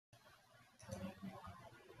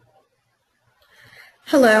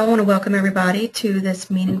Hello, I want to welcome everybody to this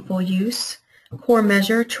Meaningful Use Core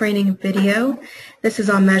Measure Training video. This is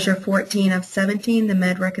on Measure 14 of 17, the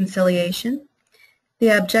Med Reconciliation. The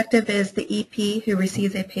objective is the EP who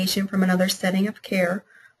receives a patient from another setting of care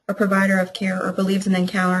or provider of care or believes an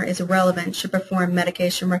encounter is irrelevant should perform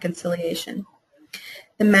medication reconciliation.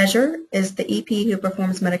 The measure is the EP who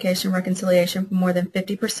performs medication reconciliation for more than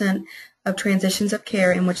 50% of transitions of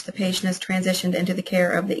care in which the patient is transitioned into the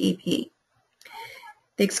care of the EP.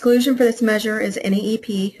 The exclusion for this measure is any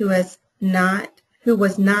EP who was not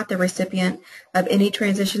the recipient of any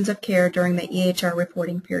transitions of care during the EHR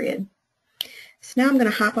reporting period. So now I'm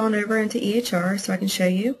going to hop on over into EHR so I can show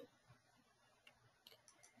you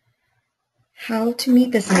how to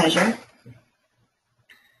meet this measure.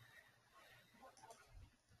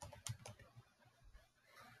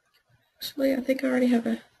 Actually, I think I already have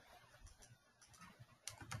a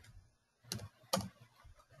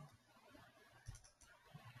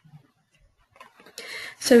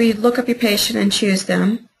So you look up your patient and choose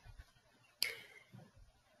them.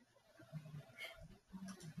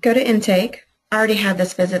 Go to intake. I already had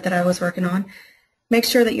this visit that I was working on. Make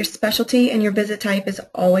sure that your specialty and your visit type is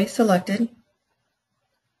always selected.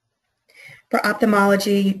 For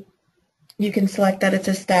ophthalmology, you can select that it's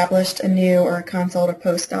established, a new, or a consult or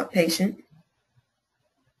post-op patient.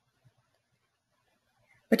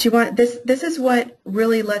 But you want this is what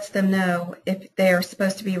really lets them know if they are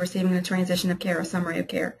supposed to be receiving a transition of care or summary of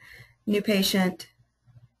care. New patient,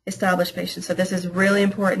 established patient. So this is really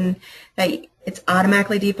important that it's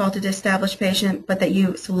automatically defaulted to established patient, but that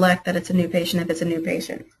you select that it's a new patient if it's a new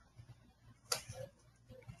patient.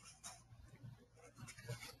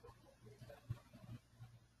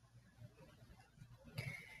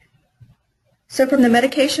 So from the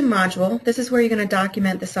medication module, this is where you're going to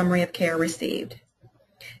document the summary of care received.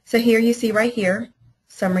 So here you see right here,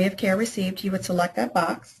 summary of care received. You would select that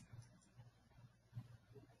box.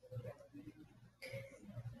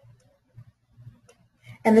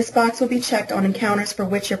 And this box will be checked on encounters for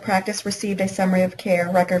which your practice received a summary of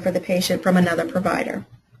care record for the patient from another provider.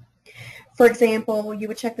 For example, you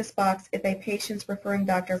would check this box if a patient's referring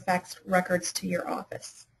doctor faxed records to your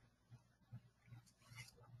office.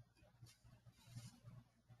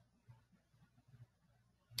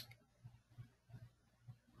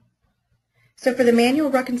 So for the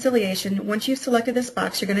manual reconciliation, once you've selected this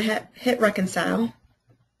box, you're going to hit Reconcile.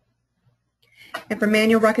 And for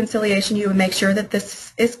manual reconciliation, you would make sure that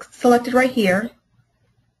this is selected right here.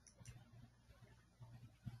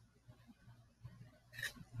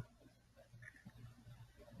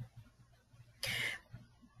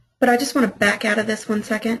 But I just want to back out of this 1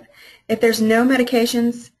 second. If there's no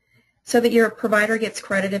medications, so that your provider gets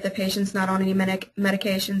credit if the patient's not on any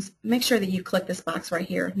medications, make sure that you click this box right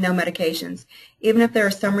here, no medications. Even if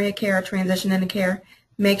there's a summary of care or transition into care,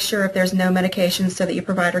 make sure if there's no medications so that your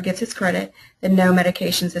provider gets his credit, that no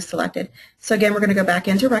medications is selected. So again, we're going to go back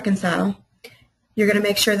into Reconcile. You're going to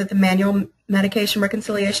make sure that the manual medication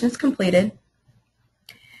reconciliation is completed.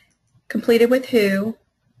 Completed with who?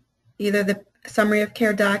 Either the summary of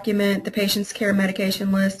care document, the patient's care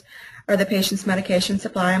medication list, or the patient's medication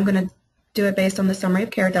supply. I'm going to do it based on the summary of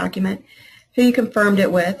care document. Who you confirmed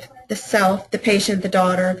it with, the self, the patient, the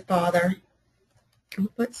daughter, the father. I'm going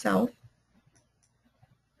to put self.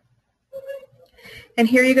 And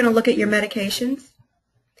here you're going to look at your medications.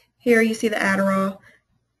 Here you see the Adderall.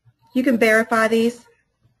 You can verify these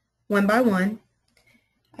one by one.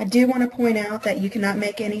 I do want to point out that you cannot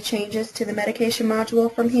make any changes to the medication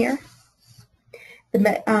module from here.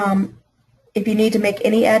 If you need to make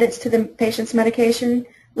any edits to the patient's medication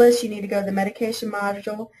list, you need to go to the medication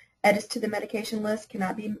module. Edits to the medication list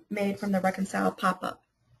cannot be made from the Reconcile pop-up.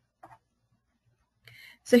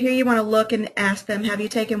 So here you want to look and ask them, have you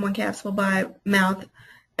taken 1 capsule by mouth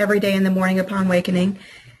every day in the morning upon awakening?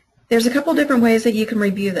 There's a couple different ways that you can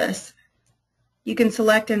review this. You can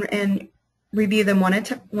select and review them one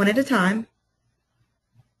at a time.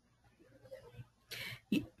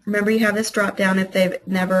 Remember, you have this drop down if they've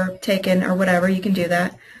never taken or whatever, you can do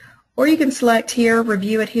that. Or you can select here,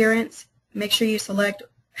 review adherence. Make sure you select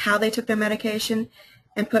how they took their medication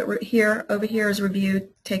and put here, over here is review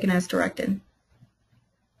taken as directed.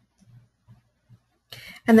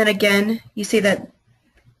 And then again, you see that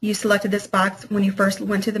you selected this box when you first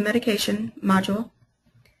went to the medication module.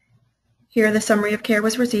 Here the summary of care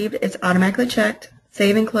was received. It's automatically checked,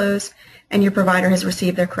 save and close, and your provider has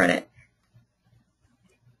received their credit.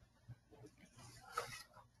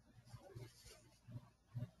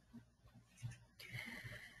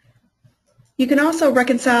 You can also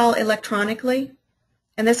reconcile electronically,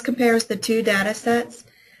 and this compares the two data sets.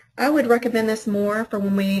 I would recommend this more for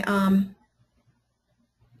when we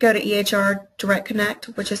go to EHR Direct Connect,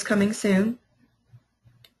 which is coming soon.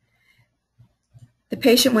 The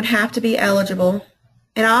patient would have to be eligible,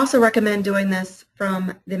 and I also recommend doing this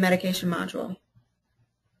from the medication module.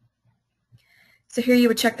 So here you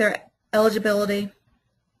would check their eligibility.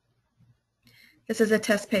 This is a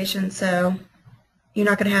test patient, so you're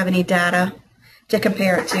not going to have any data to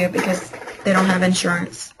compare it to because they don't have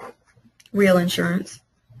insurance, real insurance.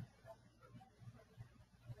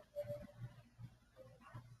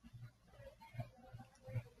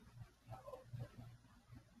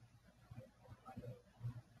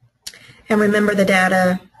 And remember, the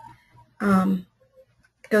data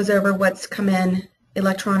goes over what's come in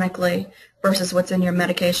electronically versus what's in your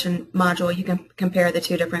medication module. You can compare the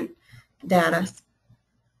two different data.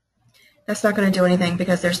 That's not going to do anything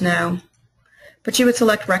because there's no, but you would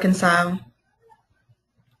select Reconcile.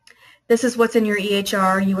 This is what's in your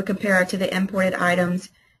EHR. You would compare it to the imported items.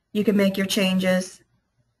 You can make your changes.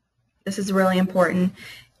 This is really important.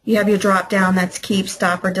 You have your drop down, that's keep,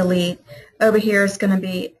 stop, or delete. Over here is going to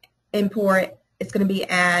be import. It's going to be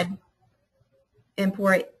add,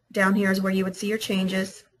 import. Down here is where you would see your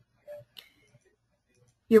changes.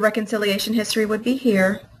 Your reconciliation history would be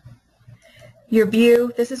here. Your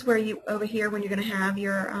view, this is where you, over here, when you're going to have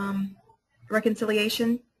your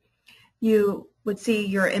reconciliation, you would see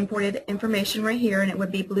your imported information right here, and it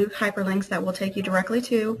would be blue hyperlinks that will take you directly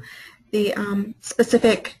to the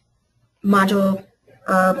specific module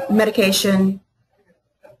or medication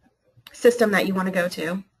system that you want to go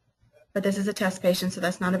to. But this is a test patient, so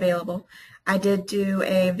that's not available. I did do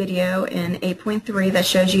a video in 8.3 that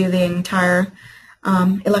shows you the entire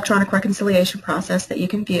electronic reconciliation process that you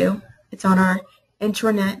can view. It's on our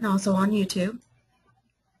intranet and also on YouTube.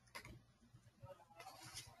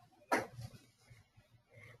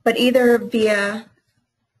 But either via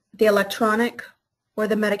the electronic or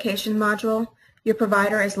the medication module, your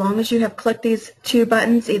provider, as long as you have clicked these two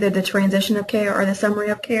buttons, either the transition of care or the summary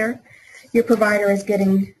of care, your provider is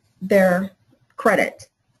getting their credit.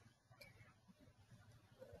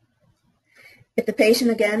 If the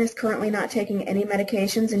patient, again, is currently not taking any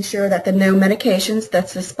medications, ensure that the no medications,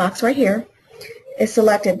 that's this box right here, is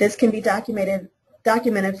selected. This can be documented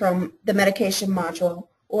from the medication module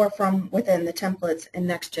or from within the templates in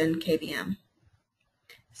NextGen KBM.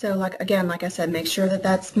 So like I said, make sure that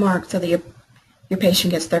that's marked so that your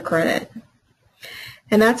patient gets their credit.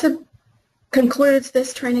 And that concludes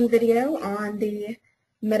this training video on the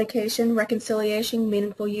Medication Reconciliation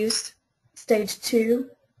Meaningful Use Stage 2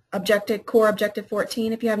 Core Objective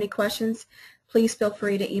 14. If you have any questions, please feel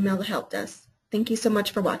free to email the help desk. Thank you so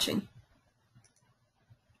much for watching.